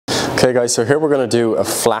Okay guys, so here we're going to do a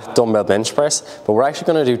flat dumbbell bench press, but we're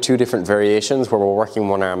actually going to do two different variations where we're working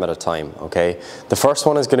one arm at a time, okay? The first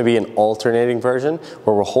one is going to be an alternating version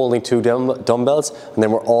where we're holding two dumbbells and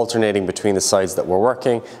then we're alternating between the sides that we're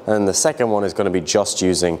working, and then the second one is going to be just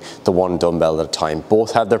using the one dumbbell at a time.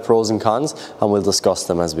 Both have their pros and cons and we'll discuss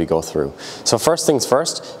them as we go through. So first things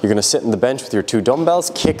first, you're going to sit on the bench with your two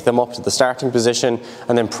dumbbells, kick them up to the starting position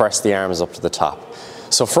and then press the arms up to the top.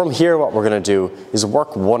 So from here what we're going to do is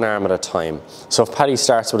work one arm at a time. So if Paddy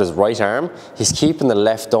starts with his right arm, he's keeping the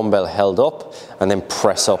left dumbbell held up and then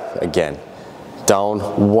press up again. Down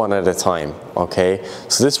one at a time, okay?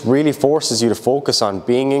 So this really forces you to focus on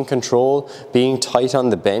being in control, being tight on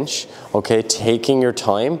the bench, okay? Taking your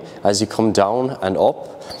time as you come down and up.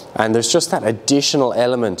 And there's just that additional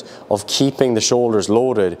element of keeping the shoulders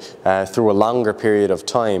loaded through a longer period of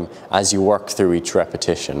time as you work through each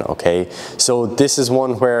repetition, okay? So this is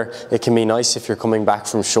one where it can be nice if you're coming back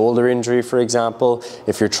from shoulder injury, for example,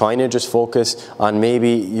 if you're trying to just focus on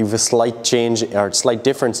maybe you've a slight change or slight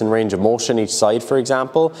difference in range of motion each side, for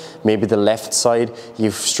example. Maybe the left side,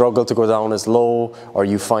 you've struggled to go down as low, or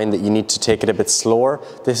you find that you need to take it a bit slower.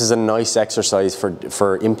 This is a nice exercise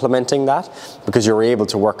for implementing that, because you're able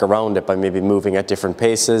to work around it by maybe moving at different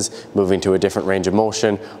paces, moving to a different range of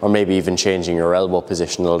motion, or maybe even changing your elbow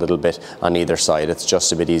position a little bit on either side. It's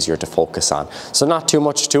just a bit easier to focus on. So not too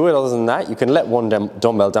much to it other than that. You can let one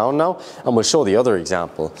dumbbell down now and we'll show the other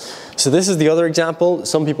example. So this is the other example.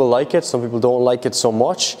 Some people like it, some people don't like it so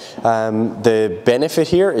much. The benefit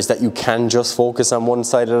here is that you can just focus on one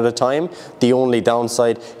side at a time. The only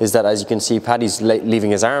downside is that, as you can see, Paddy's leaving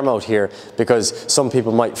his arm out here because some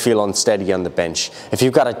people might feel unsteady on the bench. If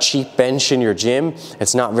you've got a cheap bench in your gym,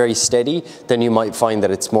 it's not very steady, then you might find that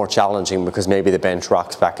it's more challenging because maybe the bench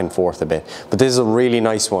rocks back and forth a bit. But this is a really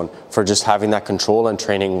nice one for just having that control and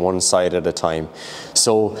training one side at a time.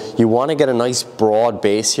 So you want to get a nice broad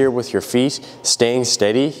base here with your feet, staying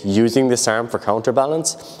steady, using this arm for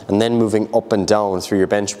counterbalance, and then moving up and down through your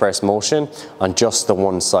bench press motion on just the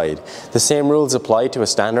one side. The same rules apply to a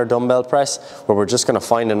standard dumbbell press, where we're just going to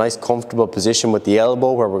find a nice comfortable position with the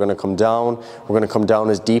elbow, where we're going to come down. We're going to come down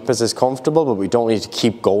as deep as is comfortable, but we don't need to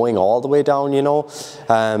keep going all the way down, you know.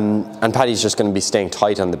 And Paddy's just going to be staying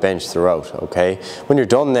tight on the bench throughout, okay? When you're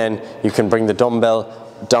done then, you can bring the dumbbell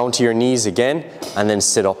down to your knees again and then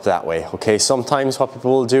sit up that way, okay? Sometimes what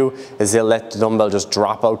people will do is they'll let the dumbbell just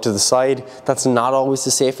drop out to the side. That's not always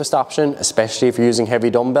the safest option, especially if you're using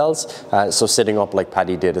heavy dumbbells. So sitting up like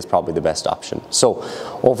Paddy did is probably the best option. So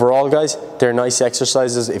overall guys, they're nice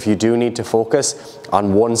exercises if you do need to focus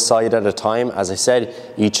on one side at a time. As I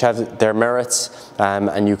said, each have their merits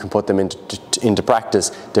and you can put them into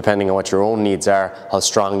practice depending on what your own needs are, how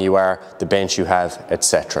strong you are, the bench you have,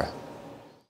 etc.